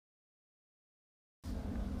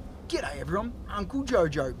G'day everyone, Uncle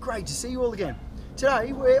Jojo, great to see you all again.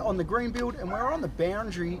 Today we're on the green build and we're on the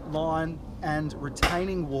boundary line and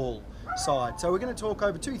retaining wall side. So we're going to talk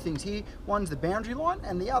over two things here. One's the boundary line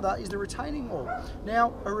and the other is the retaining wall.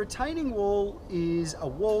 Now a retaining wall is a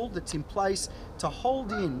wall that's in place to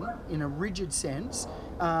hold in a rigid sense,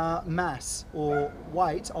 mass or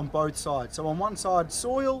weight on both sides. So on one side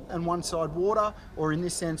soil and one side water, or in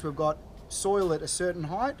this sense we've got soil at a certain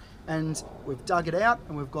height and we've dug it out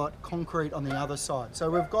and we've got concrete on the other side. So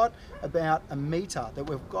we've got about a metre that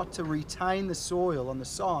we've got to retain the soil on the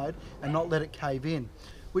side and not let it cave in.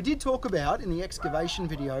 We did talk about in the excavation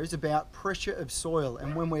videos about pressure of soil,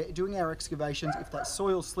 and when we're doing our excavations, if that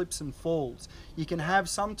soil slips and falls, you can have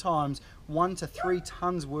sometimes 1 to 3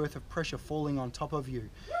 tons worth of pressure falling on top of you.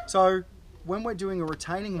 So when we're doing a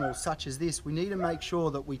retaining wall such as this, we need to make sure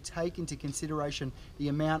that we take into consideration the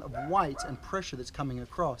amount of weight and pressure that's coming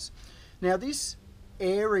across. Now this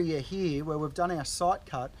area here where we've done our site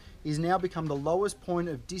cut is now become the lowest point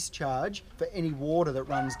of discharge for any water that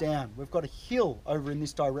runs down. We've got a hill over in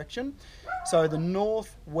this direction, so the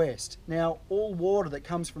northwest. Now all water that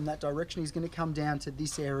comes from that direction is going to come down to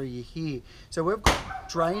this area here. So we've got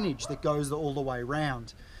drainage that goes all the way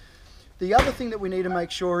around. The other thing that we need to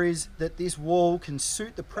make sure is that this wall can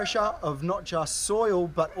suit the pressure of not just soil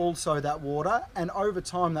but also that water, and over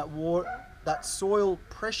time that soil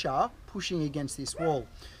pressure pushing against this wall.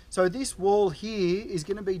 So this wall here is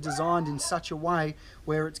going to be designed in such a way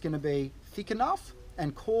where it's going to be thick enough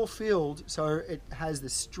and core filled so it has the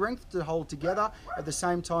strength to hold together, at the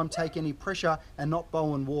same time take any pressure and not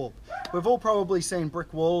bow and warp. We've all probably seen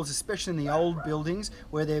brick walls, especially in the old buildings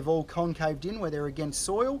where they've all concaved in, where they're against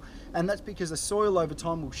soil, and that's because the soil over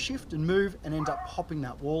time will shift and move and end up popping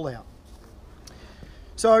that wall out.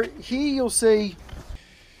 So here you'll see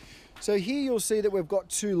that we've got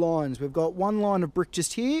two lines. We've got one line of brick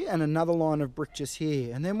just here and another line of brick just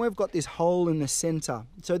here. And then we've got this hole in the center.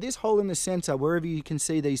 So this hole in the center, wherever you can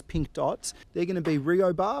see these pink dots, they're going to be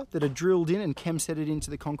rebar that are drilled in and chem-setted into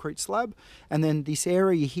the concrete slab. And then this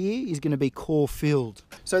area here is going to be core filled.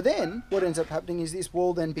 So then what ends up happening is this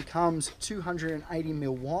wall then becomes 280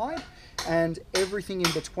 mil wide, and everything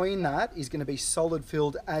in between that is going to be solid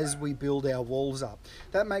filled as we build our walls up.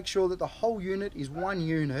 That makes sure that the whole unit is one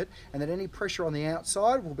unit, and that any pressure on the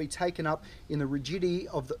outside will be taken up in the rigidity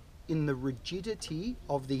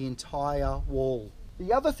of the entire wall.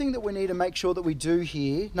 The other thing that we need to make sure that we do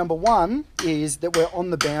here, number one, is that we're on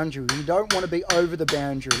the boundary. We don't want to be over the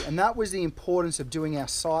boundary, and that was the importance of doing our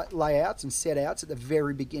site layouts and set outs at the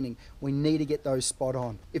very beginning. We need to get those spot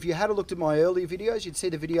on. If you had a look at my earlier videos, you'd see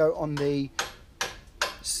the video on the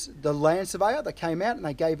land surveyor that came out and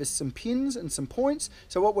they gave us some pins and some points.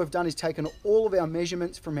 So what we've done is taken all of our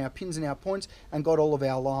measurements from our pins and our points and got all of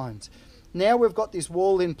our lines. Now we've got this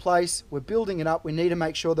wall in place, we're building it up, we need to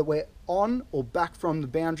make sure that we're on or back from the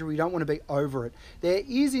boundary. We don't want to be over it. There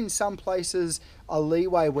is in some places a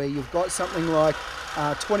leeway where you've got something like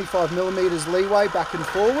 25 millimeters leeway back and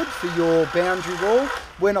forward for your boundary wall.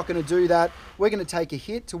 We're not going to do that. We're going to take a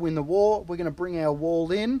hit to win the war. We're going to bring our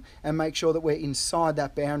wall in and make sure that we're inside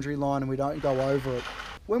that boundary line and we don't go over it.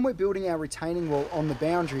 When we're building our retaining wall on the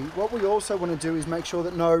boundary, what we also want to do is make sure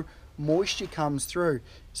that no moisture comes through.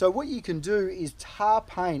 So what you can do is tar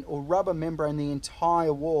paint or rubber membrane the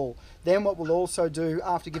entire wall. Then what we'll also do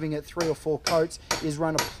after giving it 3 or 4 coats is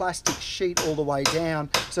run a plastic sheet all the way down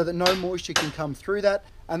so that no moisture can come through that.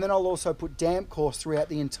 And then I'll also put damp course throughout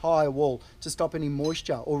the entire wall to stop any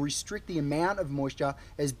moisture or restrict the amount of moisture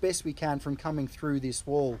as best we can from coming through this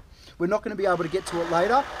wall. We're not going to be able to get to it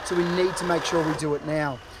later, so we need to make sure we do it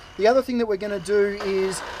now. The other thing that we're going to do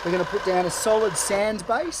is we're going to put down a solid sand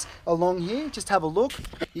base along here. Just have a look.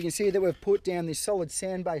 You can see that we've put down this solid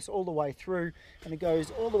sand base all the way through, and it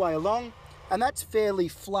goes all the way along, and that's fairly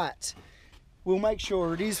flat. We'll make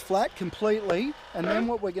sure it is flat completely, and then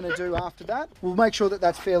what we're going to do after that, we'll make sure that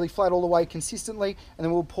that's fairly flat all the way consistently, and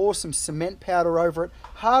then we'll pour some cement powder over it,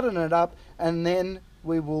 harden it up, and then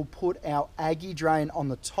we will put our aggi drain on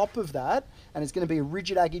the top of that, and it's going to be a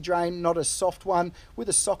rigid aggi drain, not a soft one with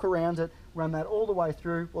a sock around it. Run that all the way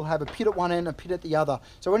through. We'll have a pit at one end, a pit at the other.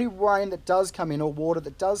 So any rain that does come in or water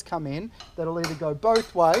that does come in, that'll either go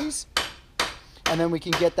both ways, and then we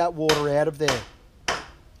can get that water out of there.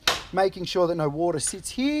 Making sure that no water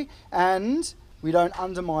sits here and we don't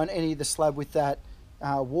undermine any of the slab with that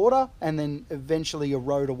water and then eventually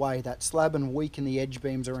erode away that slab and weaken the edge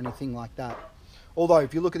beams or anything like that. Although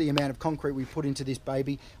if you look at the amount of concrete we put into this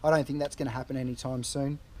baby, I don't think that's going to happen anytime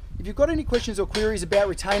soon. If you've got any questions or queries about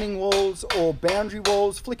retaining walls or boundary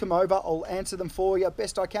walls, flick them over. I'll answer them for you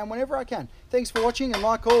best I can, whenever I can. Thanks for watching, and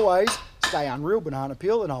like always, Stay unreal, banana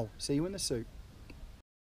peel, and I'll see you in the soup.